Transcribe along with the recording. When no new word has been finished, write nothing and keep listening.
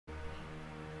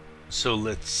So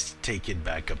let's take it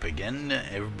back up again.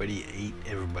 Everybody ate.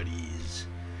 Everybody's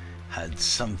had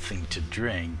something to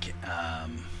drink.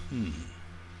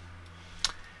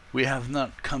 We have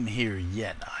not come here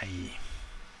yet. I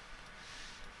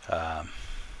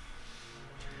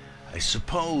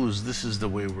suppose this is the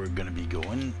way we're gonna be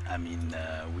going. I mean,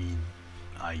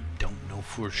 I don't know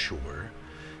for sure.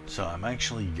 So I'm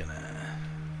actually gonna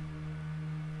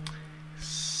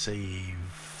save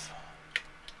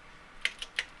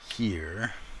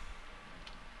here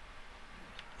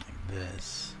like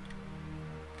this,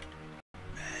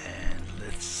 and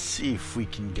let's see if we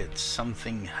can get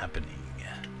something happening.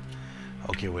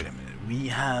 Okay, wait a minute. We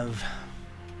have,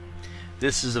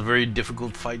 this is a very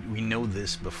difficult fight. We know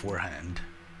this beforehand.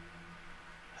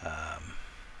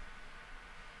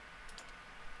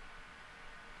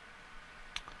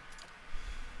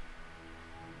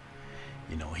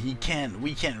 You know, we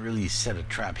can't really set a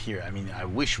trap here. I mean, I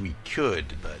wish we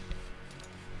could, but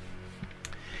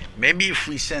maybe if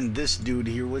we send this dude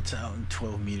here, what's out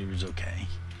 12 meters, okay.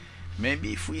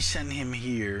 Maybe if we send him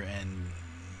here and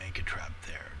make a trap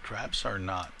there. Traps are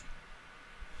not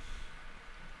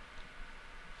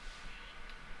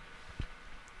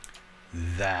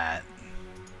that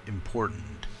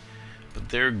important, but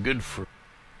they're good for...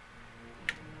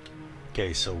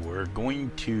 Okay, so we're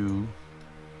going to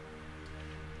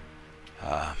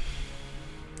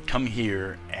come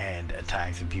here and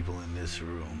attack the people in this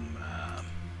room.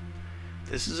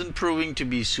 This isn't proving to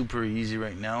be super easy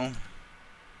right now.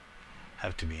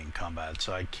 Have to be in combat,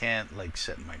 so I can't like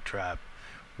set my trap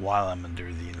while I'm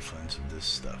under the influence of this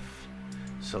stuff.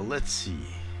 So let's see.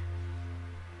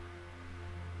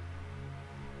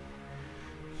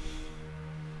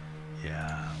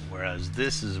 Yeah, whereas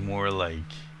this is more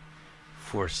like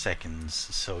 4 seconds,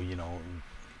 so you know,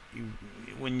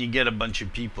 when you get a bunch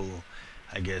of people,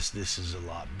 I guess this is a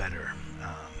lot better.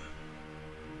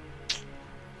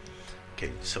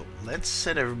 Okay, so let's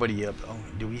set everybody up. Oh,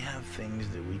 do we have things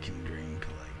that we can drink,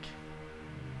 like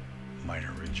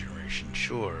minor regeneration?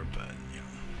 Sure, but you know.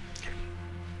 Okay.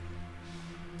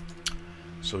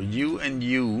 So you and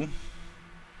you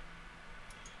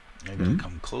are gonna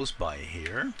come close by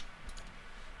here.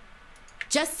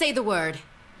 Just say the word.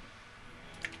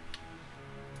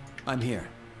 I'm here.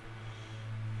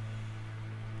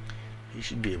 He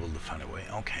should be able to find a way.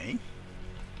 Okay.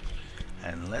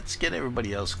 And let's get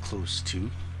everybody else close too.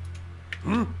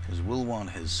 Because we'll want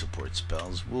his support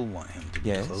spells. We'll want him to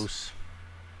be close.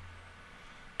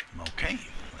 Okay.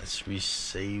 Let's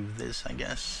resave this, I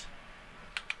guess.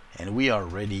 And we are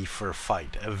ready for a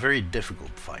fight. A very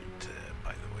difficult fight,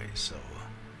 by the way. So,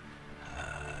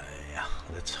 yeah.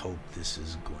 Let's hope this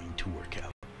is going to work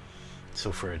out.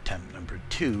 So for attempt number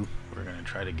 2, we're going to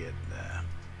try to get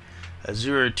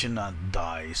Azura to not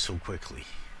die so quickly.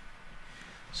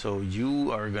 So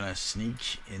you are going to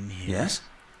sneak in here. Yes?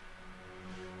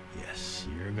 Yes,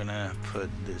 you're going to put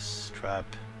this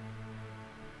trap,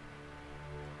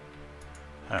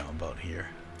 I don't know, about here.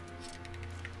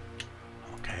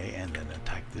 Okay, and then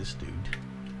attack this dude.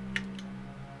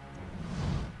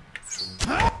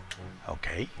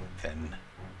 Okay, then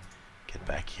get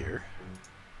back here.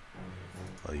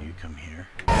 Well, you come here.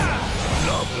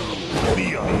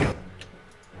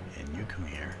 And you come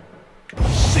here.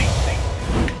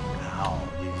 Ow,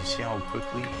 did you see how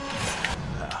quickly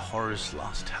Horus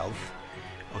lost health?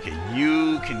 Okay,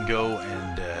 you can go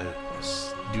and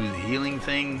do the healing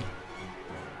thing.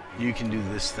 You can do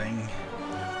this thing.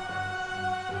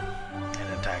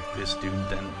 And attack this dude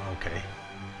then. Okay.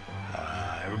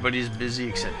 Everybody's busy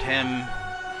except him.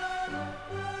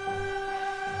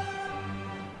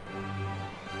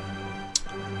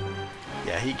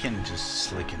 Yeah, he can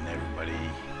just slicken everybody.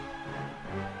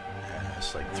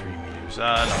 It's like 3 meters.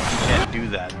 No, he can't do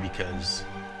that because...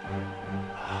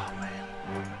 Oh, man.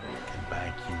 Get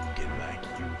back, you. Get back,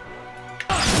 you.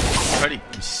 Try to...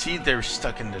 You see, they're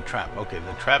stuck in the trap. Okay,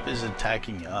 the trap is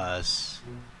attacking us.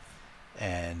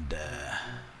 And,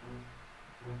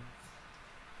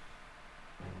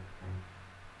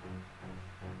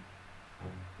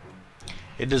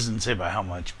 it doesn't say by how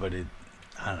much, but it...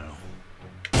 I don't know.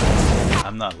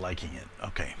 I'm not liking it.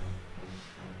 Okay.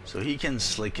 So he can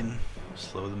slicken,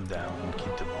 slow them down,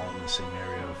 keep them all in the same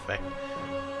area of effect.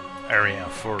 Area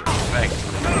for effect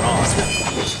later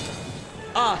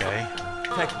on. Okay.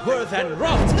 Effect worth and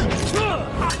rot!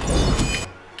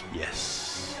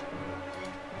 Yes.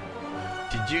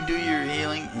 Did you do your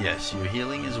healing? Yes, your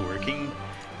healing is working.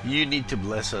 You need to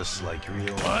bless us like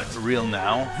real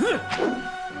now.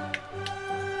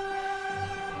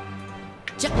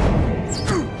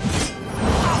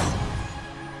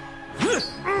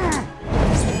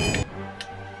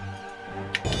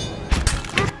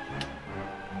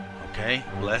 Okay,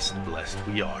 blessed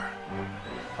we are.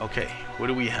 Okay, what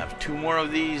do we have? 2 more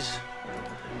of these.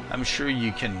 I'm sure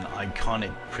you can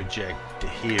iconic project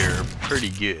here pretty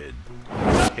good.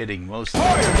 Hitting most of them.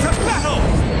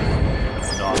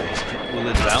 Nice. Will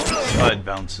it bounce? Oh, it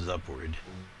bounces upward.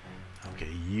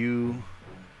 Okay, you...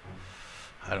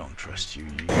 I don't trust you.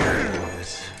 You gotta do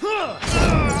this.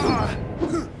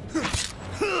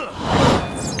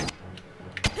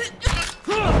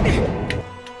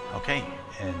 Okay,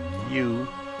 and you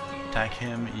attack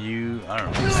him. You... I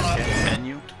don't know. Attack him. Can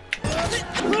you?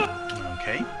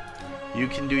 Okay. You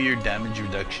can do your damage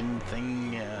reduction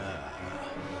thing.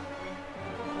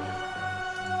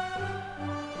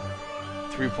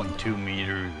 3.2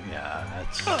 meter. Yeah,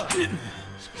 that's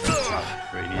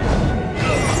radius.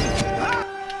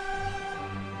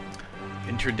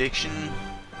 Interdiction.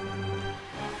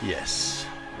 Yes.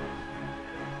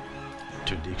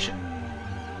 Interdiction.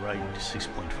 Right.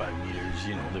 6.5 meters.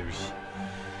 You know, there's.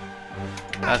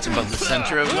 That's about the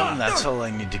center of them. That's all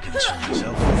I need to concern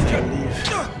myself with, I believe.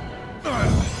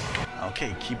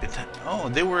 Okay, keep it. Oh,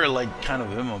 they were like kind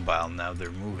of immobile. Now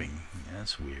they're moving. Yeah,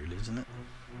 that's weird, isn't it?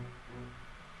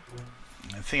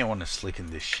 I think I want to slicken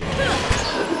this shit.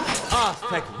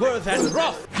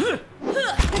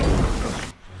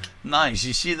 Nice.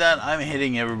 You see that? I'm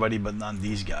hitting everybody, but not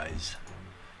these guys.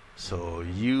 So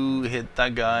you hit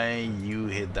that guy. You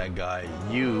hit that guy.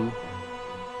 You.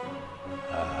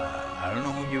 I don't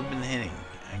know who you've been hitting.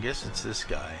 I guess it's this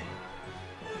guy.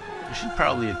 You should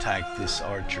probably attack this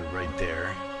archer right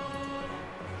there.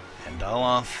 And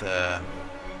Daloth,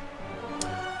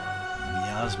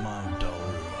 Miasma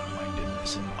Dull. My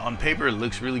goodness. And on paper it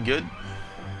looks really good.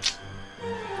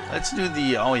 Let's do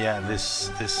the, oh yeah, this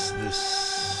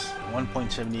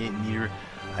 1.78 meter.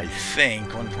 I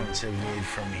think 1.78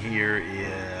 from here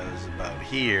is about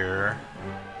here.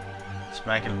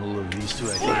 Smack in the middle of these two,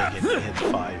 I think I can hit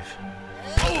 5.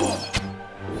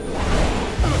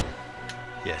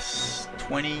 Yes,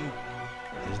 20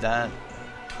 is that,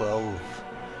 12,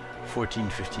 14,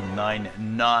 15, 9,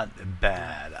 not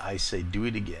bad. I say do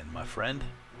it again, my friend.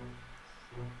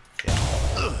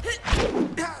 Yeah.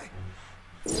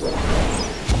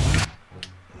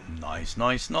 Nice,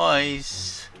 nice,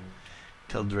 nice.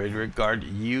 Tell Raedric guard,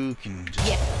 you can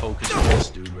just focus on this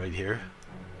dude right here.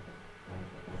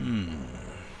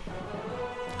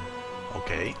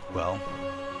 Okay, well,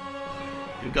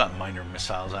 you've got minor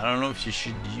missiles. I don't know if you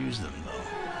should use them though.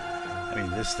 I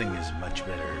mean, this thing is much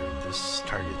better. This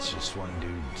target's just one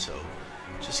dude, so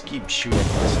just keep shooting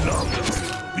this stuff.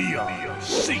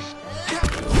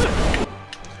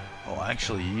 Oh,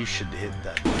 actually, you should hit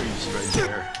that priest right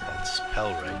there. That's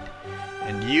spell right.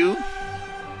 And you.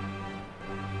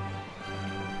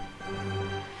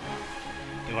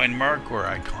 Divine Mark or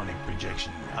Iconic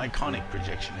Projection? Iconic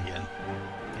Projection again.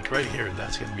 Like right here,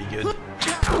 that's gonna be good.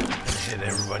 Gonna hit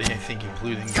everybody, I think,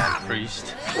 including that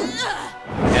priest.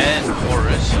 And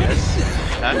Horus, yes.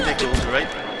 That tickles, right?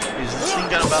 Is this thing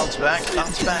gonna bounce back?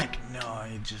 Bounce back! No,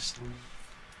 I just...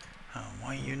 Oh,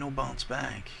 why you no bounce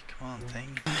back? Come on,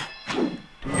 thing. Do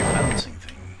your bouncing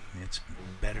thing. It's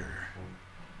better.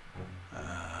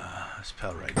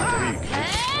 Spell right. There you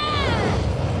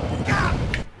go.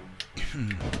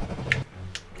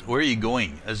 Where are you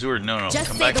going? Azure, no,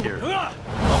 come back here.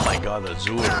 Oh my god,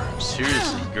 Azure.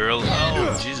 Seriously, girl.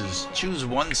 Oh, Jesus. Choose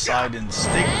one side and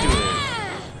stick to it.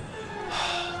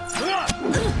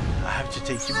 I have to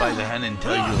take you by the hand and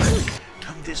tell you, like,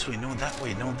 come this way, no that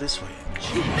way, no this way.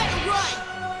 Jeez. You better run.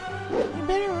 You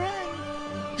better run.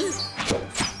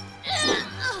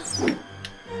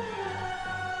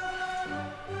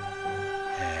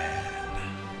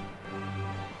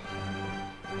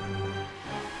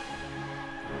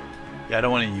 Yeah, I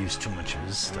don't want to use too much of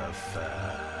his stuff.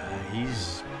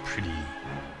 He's pretty...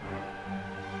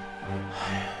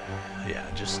 Yeah,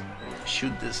 just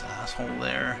shoot this asshole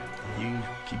there. You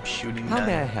keep shooting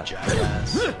that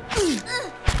jackass.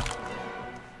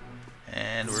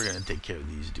 And we're gonna take care of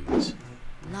these dudes.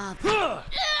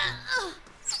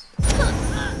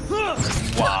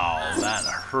 Wow, that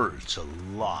hurts a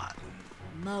lot.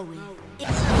 Come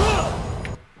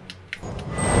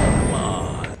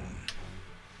on.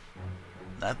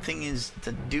 That thing is,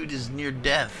 that dude is near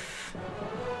death.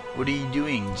 What are you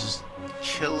doing? Just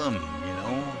kill him, you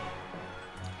know?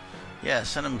 Yeah,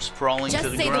 send him sprawling to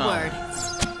the ground.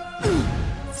 Just say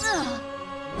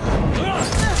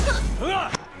the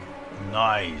word.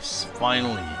 Nice,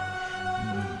 finally.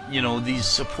 You know, these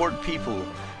support people.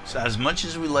 So as much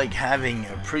as we like having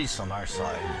a priest on our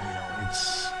side, you know,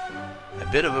 it's a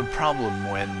bit of a problem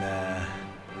when they're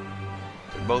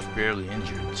both barely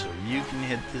injured, so you can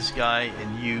hit this guy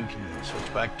and you can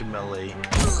switch back to melee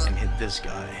and hit this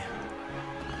guy.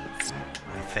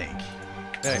 I think.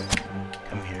 Hey.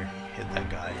 Come here, hit that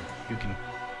guy. You can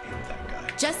hit that guy.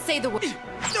 Just say the word.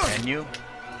 Can you?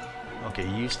 Okay,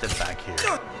 you step back here.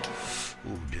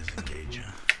 Ooh, disengage.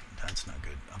 That's not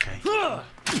good. Okay.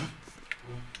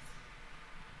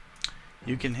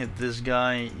 You can hit this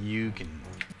guy. You can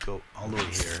go all the way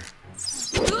here.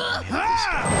 And hit this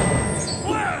guy.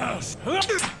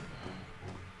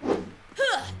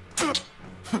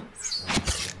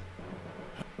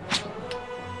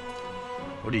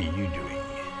 What are you doing?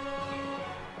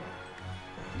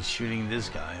 He's shooting this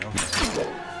guy. Okay.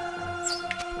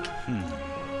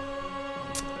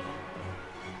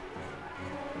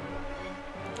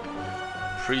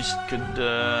 Priest could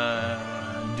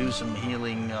do some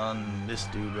healing on this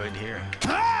dude right here.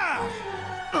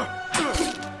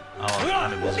 Oh, I'm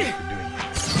kind of busy for doing it.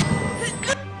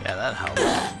 Yeah, that helps.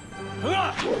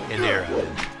 Hey there,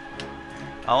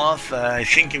 Aloth, I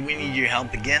think we need your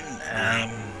help again.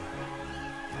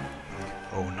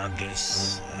 Oh, not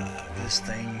this. This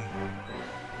thing.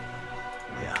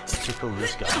 Yeah, tickle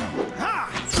this guy.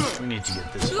 We need to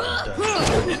get this fight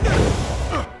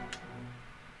done.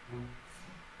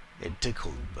 It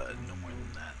tickled, but no more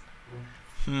than that.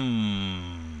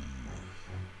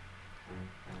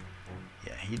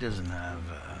 Yeah, he doesn't have,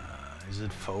 is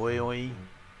it Foeoi?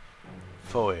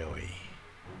 Foeoi.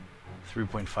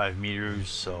 3.5 meters,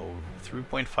 so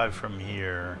 3.5 from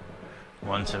here.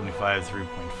 175,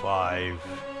 3.5.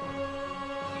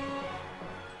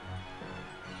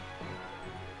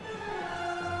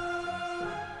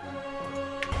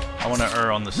 I want to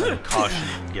err on the side of caution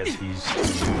and get these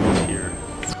dudes here.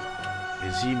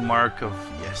 Is he mark of...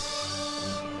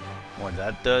 Yes. What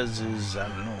that does is... I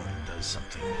don't know. It does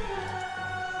something.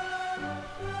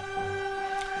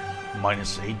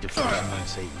 -8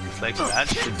 defense, -8 reflex. That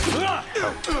should help.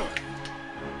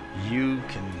 You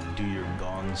can do your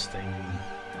Gons thing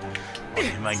on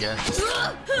him, I guess.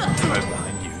 Right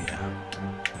behind you, yeah.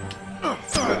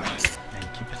 And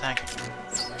keep attacking.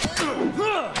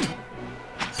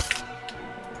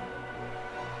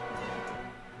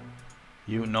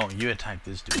 You attack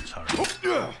this dude, sorry.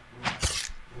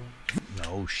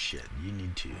 No shit, you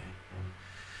need to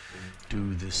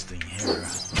do this thing here.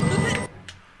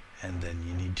 And then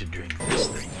you need to drink this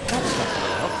thing.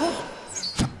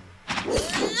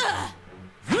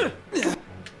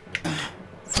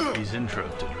 He's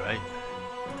interrupted, right?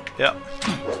 Yep.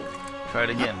 Try it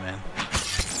again, man.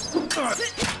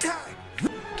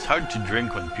 It's hard to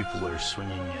drink when people are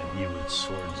swinging at you with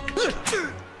swords and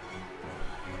stuff.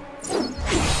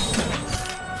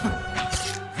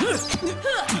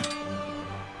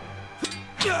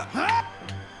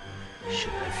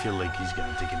 Shit, I feel like he's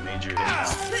gonna take a major hit now.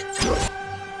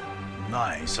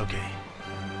 Nice, okay.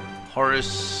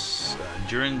 Horus,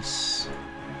 Durance,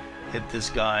 hit this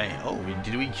guy. Oh,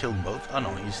 did we kill both? Oh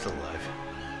no, he's still alive.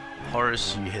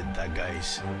 Horus, you hit that guy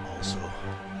also.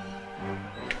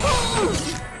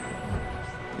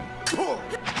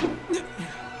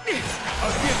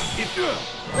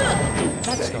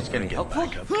 He's gonna get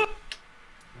back up.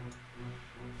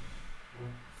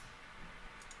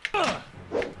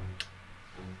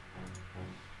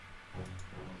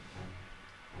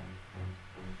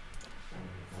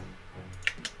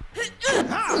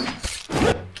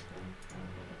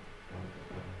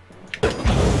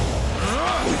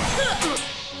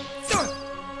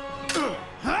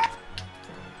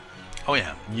 Oh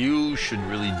yeah, you should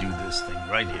really do this thing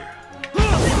right here.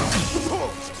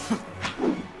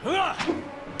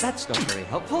 That's not very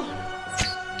helpful.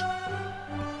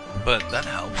 But that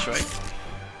helps, right?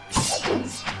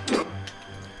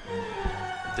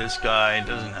 This guy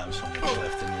doesn't have so much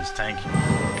left in his tank,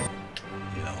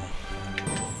 you know.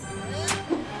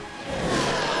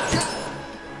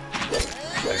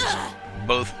 There's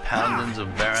both paladins of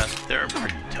Barath, they're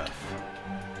pretty tough.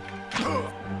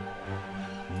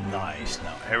 Nice.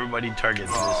 Now everybody target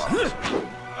this.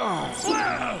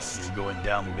 You're going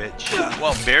down, bitch.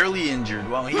 Well, barely injured.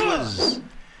 Well, he was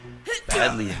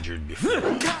badly injured before.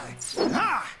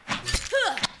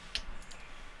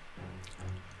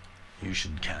 You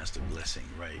should cast a blessing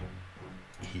right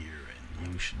here, and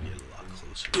you should get a lot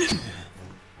closer.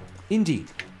 Indeed.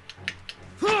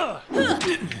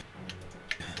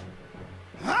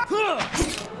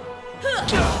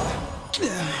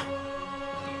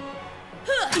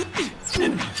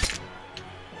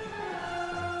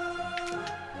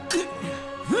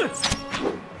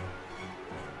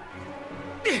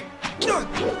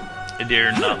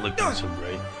 They're not looking so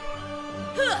great.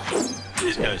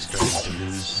 This guy's starting to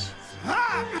lose.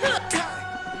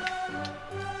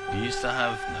 used to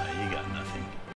have... No, you got